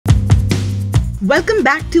Welcome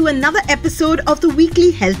back to another episode of the Weekly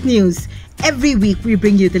Health News. Every week we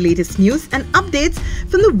bring you the latest news and updates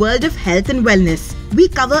from the world of health and wellness. We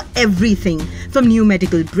cover everything from new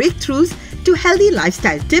medical breakthroughs to healthy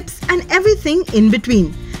lifestyle tips and everything in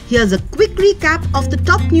between. Here's a quick recap of the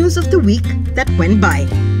top news of the week that went by.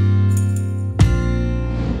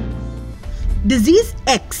 Disease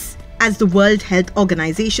X, as the World Health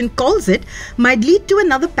Organization calls it, might lead to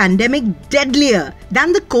another pandemic deadlier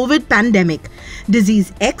than the COVID pandemic.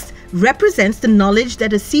 Disease X represents the knowledge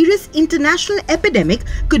that a serious international epidemic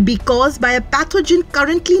could be caused by a pathogen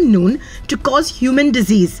currently known to cause human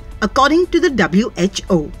disease, according to the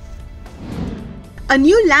WHO. A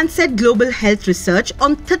new Lancet Global Health research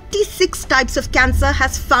on 36 types of cancer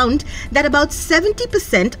has found that about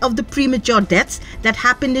 70% of the premature deaths that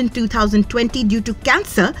happened in 2020 due to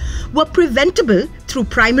cancer were preventable through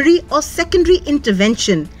primary or secondary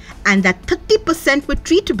intervention, and that 30% were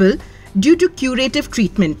treatable due to curative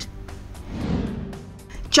treatment.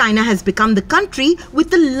 China has become the country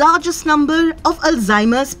with the largest number of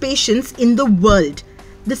Alzheimer's patients in the world,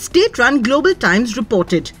 the state-run Global Times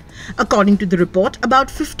reported. According to the report, about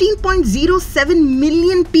 15.07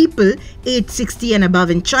 million people aged 60 and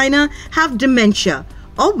above in China have dementia,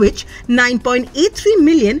 of which 9.83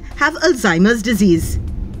 million have Alzheimer's disease.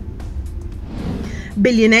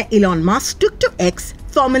 Billionaire Elon Musk took to X,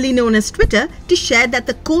 formerly known as Twitter, to share that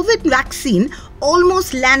the COVID vaccine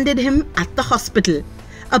almost landed him at the hospital.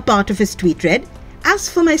 A part of his tweet read, "As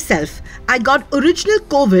for myself, I got original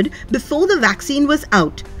COVID before the vaccine was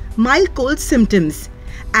out, mild cold symptoms,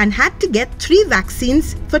 and had to get 3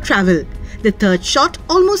 vaccines for travel. The 3rd shot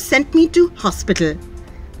almost sent me to hospital."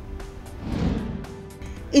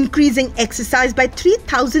 Increasing exercise by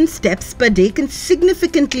 3,000 steps per day can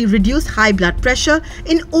significantly reduce high blood pressure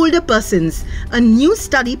in older persons, a new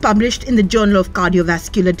study published in the Journal of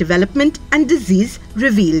Cardiovascular Development and Disease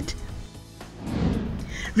revealed.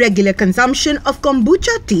 Regular consumption of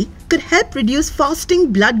kombucha tea could help reduce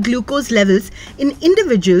fasting blood glucose levels in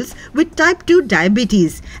individuals with type 2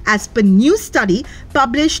 diabetes, as per new study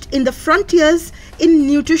published in the Frontiers in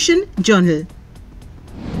Nutrition journal.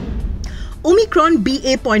 Omicron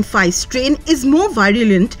BA.5 strain is more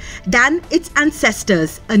virulent than its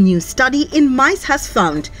ancestors, a new study in mice has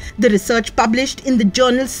found. The research published in the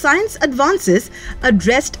journal Science Advances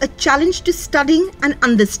addressed a challenge to studying and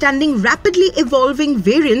understanding rapidly evolving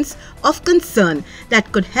variants of concern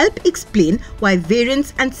that could help explain why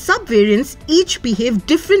variants and subvariants each behave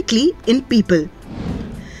differently in people.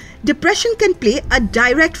 Depression can play a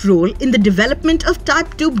direct role in the development of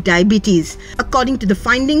type 2 diabetes, according to the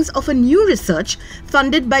findings of a new research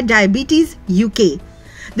funded by Diabetes UK.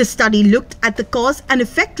 The study looked at the cause and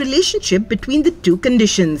effect relationship between the two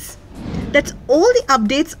conditions. That's all the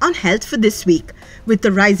updates on health for this week. With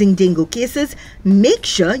the rising dengue cases, make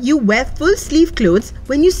sure you wear full sleeve clothes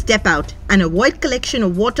when you step out and avoid collection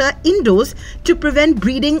of water indoors to prevent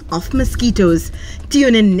breeding of mosquitoes.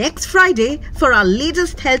 Tune in next Friday for our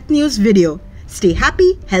latest health news video. Stay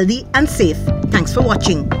happy, healthy and safe. Thanks for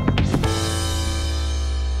watching.